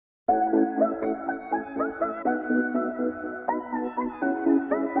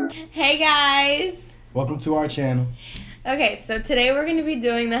Hey guys! Welcome to our channel. Okay, so today we're going to be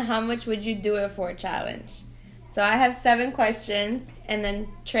doing the how much would you do it for challenge. So I have 7 questions, and then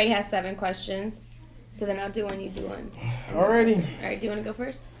Trey has 7 questions. So then I'll do one, you do one. Alrighty. Alright, do you want to go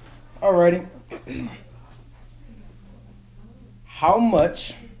first? Alrighty. How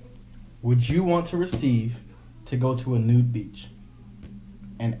much would you want to receive to go to a nude beach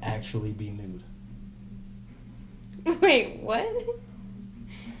and actually be nude? Wait, what?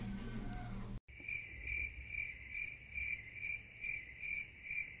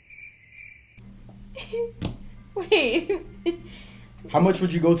 Wait. How much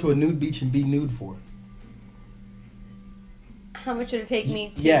would you go to a nude beach and be nude for? How much would it take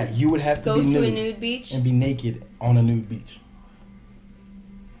me to Yeah, you would have to go be to nude a nude beach? and be naked on a nude beach.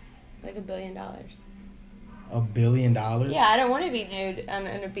 Like $1 billion. $1 billion? Yeah, I don't want to be nude on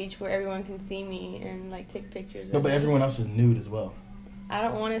a beach where everyone can see me and like take pictures. No, of but me. everyone else is nude as well. I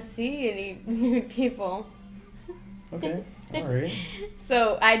don't want to see any nude people. Okay, alright.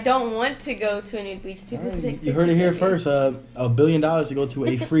 So I don't want to go to a nude beach. People Alright, take you heard it here pictures first. $1 billion to go to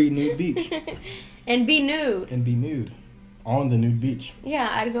a free nude beach of me. And be nude. and be nude on the nude beach. Yeah,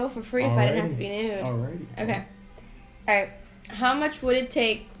 I'd go for free if I didn't have to be nude. Alrighty. Okay. Alright. How much would it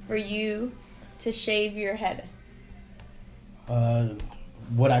take for you to shave your head?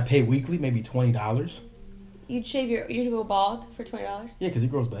 Would I pay weekly? Maybe $20. You'd go bald for $20? Yeah, because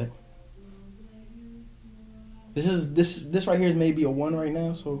it grows back. This right here is maybe a 1 right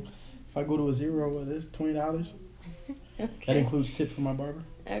now. So if I go to a 0, this $20. Okay. That includes tip from my barber.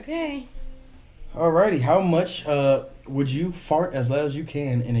 Okay. Alrighty, how much would you fart as loud as you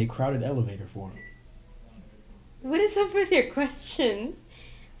can in a crowded elevator for? What is up with your questions?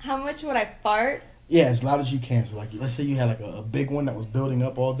 How much would I fart? Yeah, as loud as you can. So like, let's say you had like a big one that was building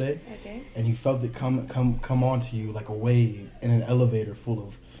up all day, Okay. and you felt it come onto you like a wave in an elevator full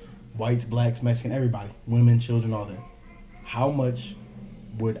of whites, blacks, Mexican, everybody, women, children, all that. How much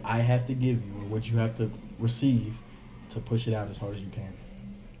would I have to give you, or would you have to receive to push it out as hard as you can?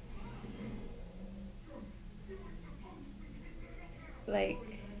 Like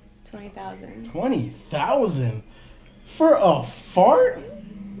 20,000. 20,000 for a fart?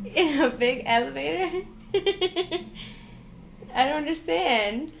 In a big elevator? I don't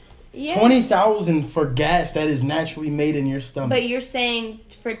understand. Yeah. 20,000 for gas that is naturally made in your stomach. But you're saying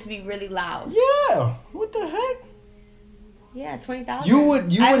for it to be really loud. Yeah. What the heck? Yeah, 20,000. You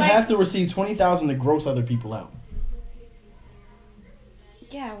would I like- have to receive 20,000 to gross other people out.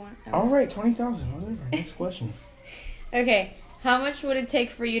 Yeah, I want. All right, 20,000. Whatever. Next question. Okay, how much would it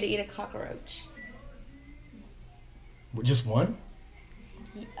take for you to eat a cockroach? Just one?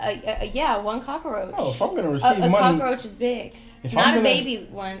 Yeah, one cockroach. Oh, if I'm gonna receive a money, cockroach is big. if Not I'm a gonna, baby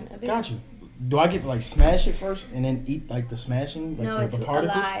one. A big got you. Do I get to like smash it first and then eat like the smashing, like No, the it's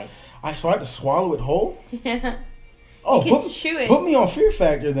particles? alive. So I have to swallow it whole. Yeah. Oh, You can chew it. put me on Fear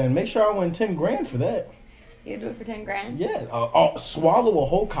Factor then. Make sure I win 10 grand for that. You do it for 10 grand. Yeah. Swallow a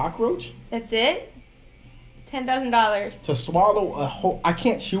whole cockroach? That's it. $10,000. To swallow a whole, I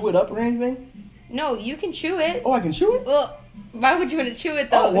can't chew it up or anything. No, you can chew it. Oh, I can chew it. Ugh. Why would you want to chew it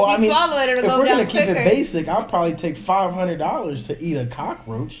though? Oh, well, if you swallow it, it'll if go we're down gonna keep quicker. it basic, I'll probably take $500 to eat a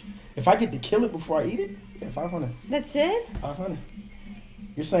cockroach. If I get to kill it before I eat it, yeah, 500. That's it? 500.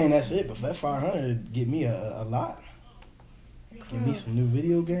 You're saying that's it, but that 500 would get me a lot. Give me some new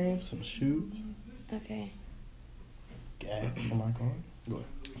video games, some shoes, Okay. gas for my car. Go ahead.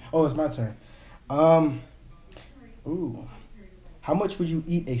 Oh, it's my turn. Ooh. How much would you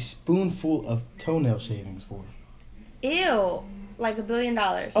eat a spoonful of toenail shavings for? Ew. Like $1 billion.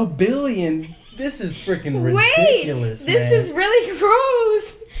 $1 billion? This is freaking Wait, ridiculous, this man. is really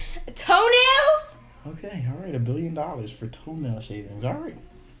gross. Toenails? Okay, all right, $1 billion for toenail shavings. All right.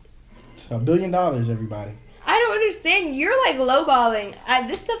 It's $1 billion, everybody. I don't understand. You're like lowballing.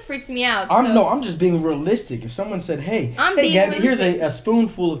 This stuff freaks me out. so- I'm just being realistic. If someone said, hey, I'm hey being Gabby, here's realistic. a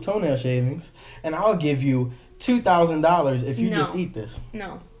spoonful of toenail shavings, and I'll give you $2,000 if you No. just eat this.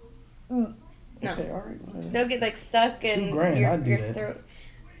 No. No. Okay, all right. Whatever. They'll get like stuck in $2,000, your, I'd do your that. throat.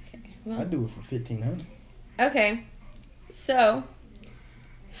 Okay. Well, I'd do it for $1,500. okay. So,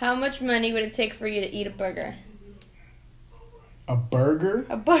 how much money would it take for you to eat a burger? A burger?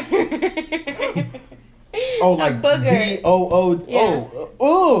 A burger. Oh, like a booger. B-O-O.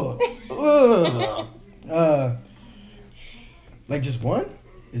 Yeah. Like just one?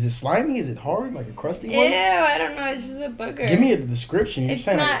 Is it slimy? Is it hard? Like a crusty Ew, one? I don't know. It's just a booger. Give me a description. You're It's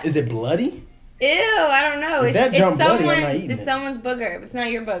saying, not- like, is it bloody? Ew, I don't know. If It's, that it's jump bloody, I'm someone. not eating It's it. someone's booger. It's not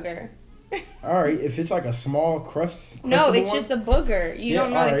your booger. All right, if it's like a small crust. No, it's one, just a booger. You Yeah,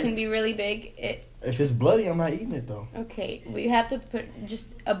 don't know all it right. can be really big. If it's bloody, I'm not eating it though. Okay, we have to put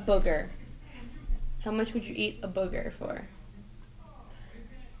just a booger. How much would you eat a booger for?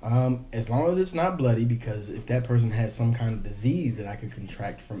 As long as it's not bloody, because if that person has some kind of disease that I could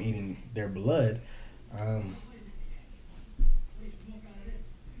contract from eating their blood,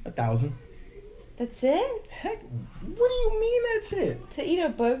 1,000. That's it? Heck, what do you mean that's it? To eat a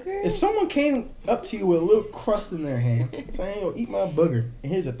booger? If someone came up to you with a little crust in their hand, saying, "Yo, eat my booger,"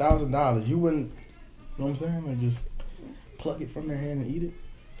 and here's $1,000, you wouldn't, you know what I'm saying? Like just pluck it from their hand and eat it?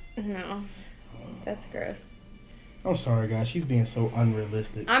 No, that's gross. I'm sorry, guys. She's being so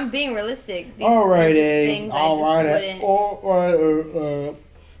unrealistic. I'm being realistic. These All right, are just eh? things All I right, just eh? wouldn't. All right.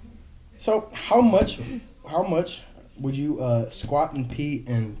 So, how much would you squat and pee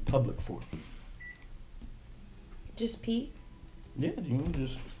in public for? Just pee? Yeah, you know,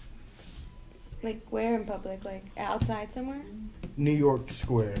 just Like where in public? Like outside somewhere? New York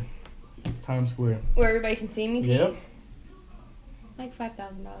Square, Times Square. Where everybody can see me pee? Yep. Like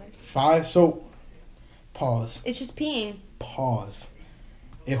 $5,000. 5. So, pause. It's just peeing. Pause.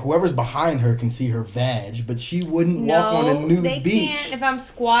 If whoever's behind her can see her vag, but she wouldn't walk on a nude they beach. can't. If I'm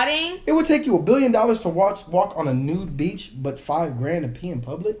squatting, It would take you $1 billion to walk on a nude beach, but $5,000 to pee in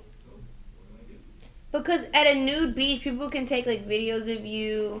public. because at a nude beach, people can take like videos of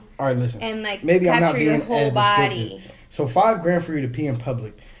you All right, listen. and like Maybe I'm not capture your being whole as body. descriptive. So $5,000 for you to pee in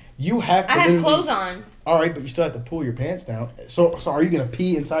public. You have to. I have literally- clothes on. All right, but you still have to pull your pants down. So are you gonna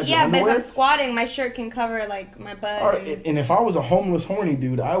pee inside Yeah, your but underwear? if I'm squatting, my shirt can cover like my butt. All right, and if I was a homeless horny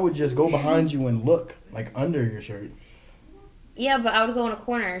dude, I would just go behind you and look like under your shirt. Yeah, but I would go in a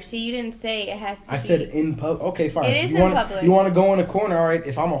corner. See, you didn't say it has to be. I said in public. Okay, fine. It is you in wanna, public. You want to go in a corner? All right.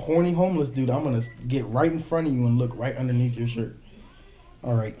 If I'm a horny homeless dude, I'm gonna get right in front of you and look right underneath your shirt.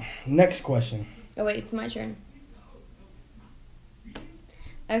 All right. Next question. Oh wait, it's my turn.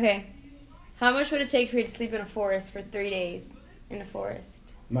 Okay, how much would it take for you to sleep in a forest for 3 days? In a forest.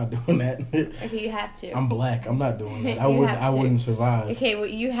 I'm not doing that. Okay, you have to. I'm black. I'm not doing that. I You would. have I to. wouldn't survive. Okay, well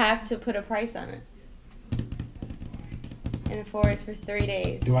you have to put a price on it. In a forest for 3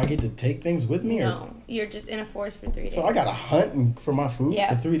 days. Do I get to take things with me? No, you're just in a forest for 3 days. So I gotta hunt for my food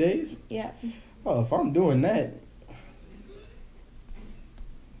Yeah. for 3 days? Yeah. Oh, if I'm doing that,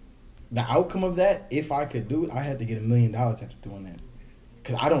 the outcome of that, if I could do it, I had to get $1 million after doing that.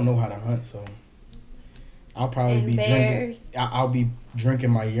 Cause I don't know how to hunt, so I'll probably And be bears. drinking. I'll be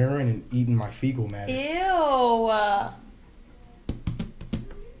drinking my urine and eating my fecal matter. Ew.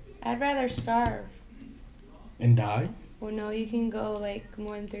 I'd rather starve. And die Well, no, you can go like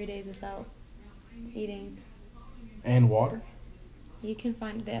more than 3 days without eating. and water. You can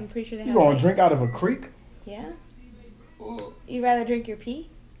find that. I'm pretty sure they You have. gonna like- drink out of a creek? Yeah. You'd rather drink your pee?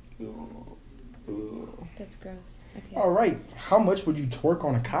 All That's gross. Okay. right. How much would you twerk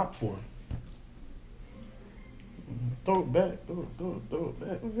on a cop for? Throw it back. Throw it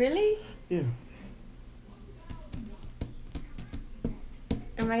back. Really? Yeah.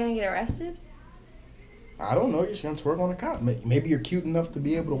 Am I gonna get arrested? I don't know. You're just gonna twerk on a cop. Maybe you're cute enough to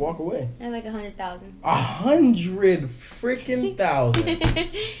be able to walk away. I like 100,000. 100 freaking thousand.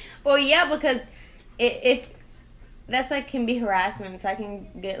 Well, yeah, because if that's like can be harassment, so I can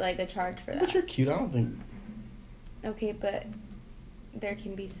get like a charge for But that. you're cute. I don't think. Okay, but there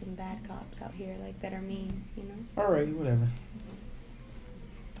can be some bad cops out here like that are mean, you know. Alrighty, whatever.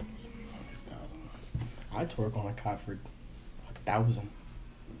 I twerk on a cop for 1,000.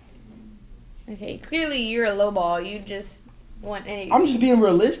 Okay, clearly you're a lowball. You just want any. I'm just being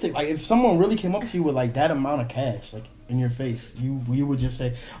realistic. Like, if someone really came up to you with like that amount of cash, like in your face, you would just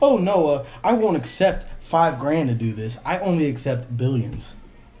say, "Oh no, I won't accept $5,000 to do this. I only accept billions."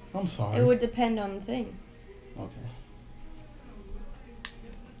 I'm sorry. It would depend on the thing. Okay.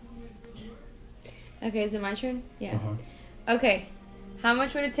 Okay, is it my turn? Yeah. Uh-huh. Okay, how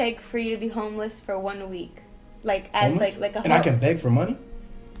much would it take for you to be homeless for 1 week? Like at Homeless? like a. And I can beg for money.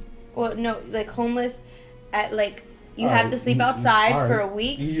 Well, no, like homeless, at like you All have right, to sleep you- outside all for right. a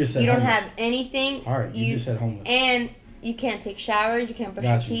week. You just said You don't homeless. have anything. All right, you just said homeless. And you can't take showers. You can't brush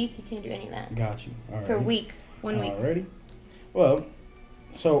Got your you. teeth. You can't do any of that Got you. All right. for a week. 1 week. Alrighty. Well,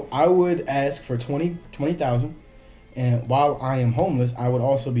 so I would ask for 20,000, and while I am homeless, I would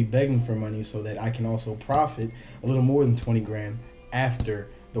also be begging for money so that I can also profit a little more than $20,000 after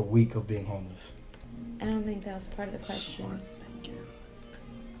the week of being homeless. I don't think that was part of the question. Smart thinking.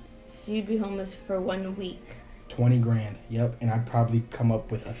 So you'd be homeless for 1 week. $20,000. Yep, and I'd probably come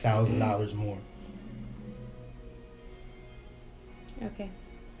up with $1,000 more. Okay.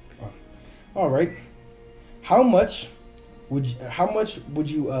 All right. How much How much would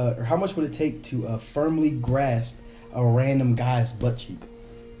you? Or how much would it take to firmly grasp a random guy's butt cheek?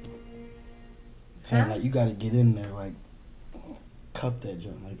 Saying like you gotta get in there, like cup that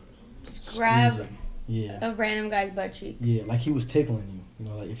joint, like just grab it. Yeah. a random guy's butt cheek. Yeah, like he was tickling you. You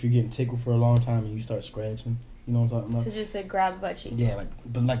know, like if you're getting tickled for a long time and you start scratching, you know what I'm talking about? So just like grab a butt cheek. Yeah, like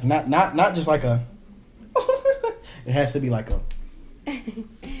but like not just like a. It has to be like a.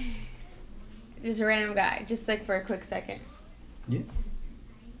 Just a random guy, just like for a quick second. Yeah.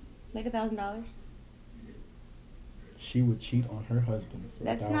 Like $1,000. She would cheat on her husband for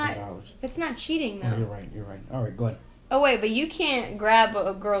 $1,000. That's not cheating though. Oh, you're right. You're right. All right, go ahead. Oh wait, but you can't grab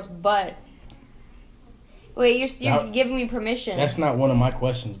a girl's butt. Wait, you're giving me permission. That's not one of my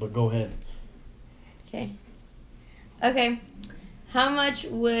questions, but go ahead. Okay. Okay. How much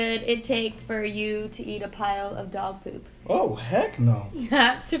would it take for you to eat a pile of dog poop? Oh heck no. You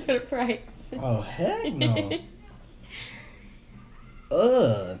have to put a price. Oh heck no.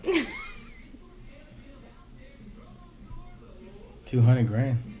 200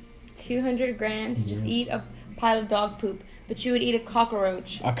 grand. 200 grand to just eat a pile of dog poop, but you would eat a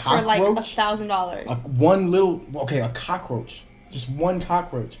cockroach, A for like cockroach? $1,000. A cockroach. Just one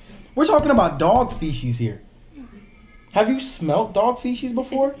cockroach. We're talking about dog feces here. Have you smelt dog feces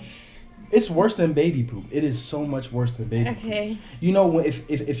before? It's worse than baby poop. It is so much worse than baby Okay. poop. You know,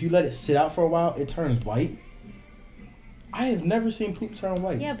 if you let it sit out for a while, it turns white. I have never seen poop turn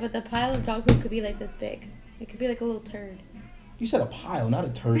white. Yeah, but the pile of dog poop could be like this big. It could be like a little turd. You said a pile, not a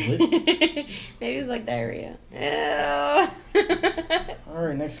turdlet. Maybe it's like diarrhea. Ew. All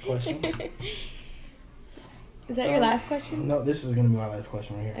right, next question. Is that your last question? No, this is gonna be my last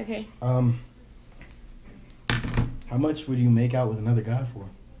question right here. Okay. How much would you make out with another guy for?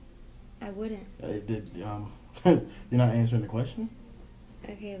 I wouldn't. You're not answering the question.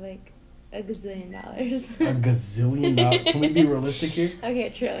 Okay, like $1 gazillion. A gazillion dollars. Can we be realistic here?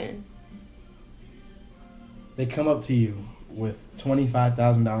 Okay, $1 trillion. They come up to you with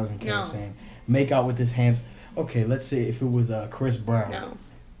 $25,000 in cash, No. saying, "Make out with his hands." Okay, let's say if it was Chris Brown. No.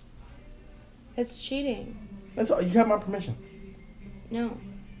 That's cheating. That's all. You have my permission. No.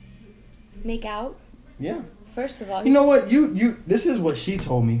 Make out? Yeah. First of all, You know what? You. This is what she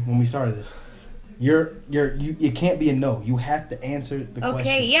told me when we started this. You can't be a no. You have to answer the question.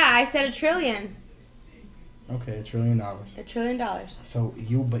 Okay, yeah, I said $1 trillion. Okay, $1 trillion. $1 trillion. So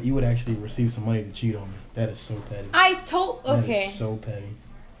you would actually receive some money to cheat on me. That is so petty. That Okay. is so petty.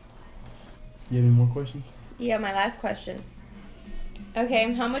 You have any more questions? Yeah, my last question.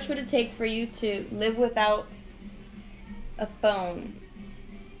 Okay, how much would it take for you to live without a phone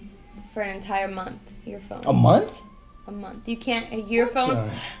for an entire month? Your phone. A month? A month. You can't. Your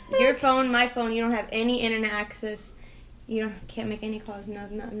phone. Your phone. My phone. You don't have any internet access. You can't make any calls. No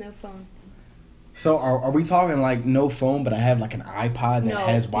phone. So are we talking like no phone, but I have like an iPod that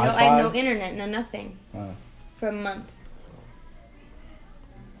has Wi-Fi? No, I have no internet. No nothing. For a month.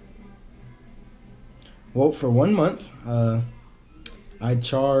 Well, for 1 month, I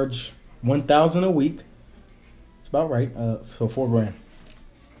charge $1,000 a week. It's about right. So $4,000.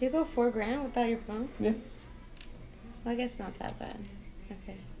 You go $4,000 without your phone? Yeah. Well, I guess not that bad.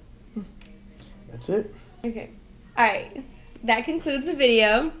 Okay. That's it. Okay. Alright. That concludes the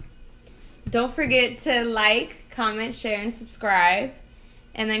video. Don't forget to like, comment, share, and subscribe.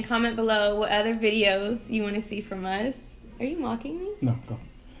 And then comment below what other videos you want to see from us. Are you mocking me? No, go.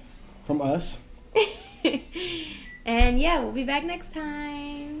 From us. And yeah, we'll be back next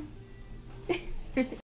time.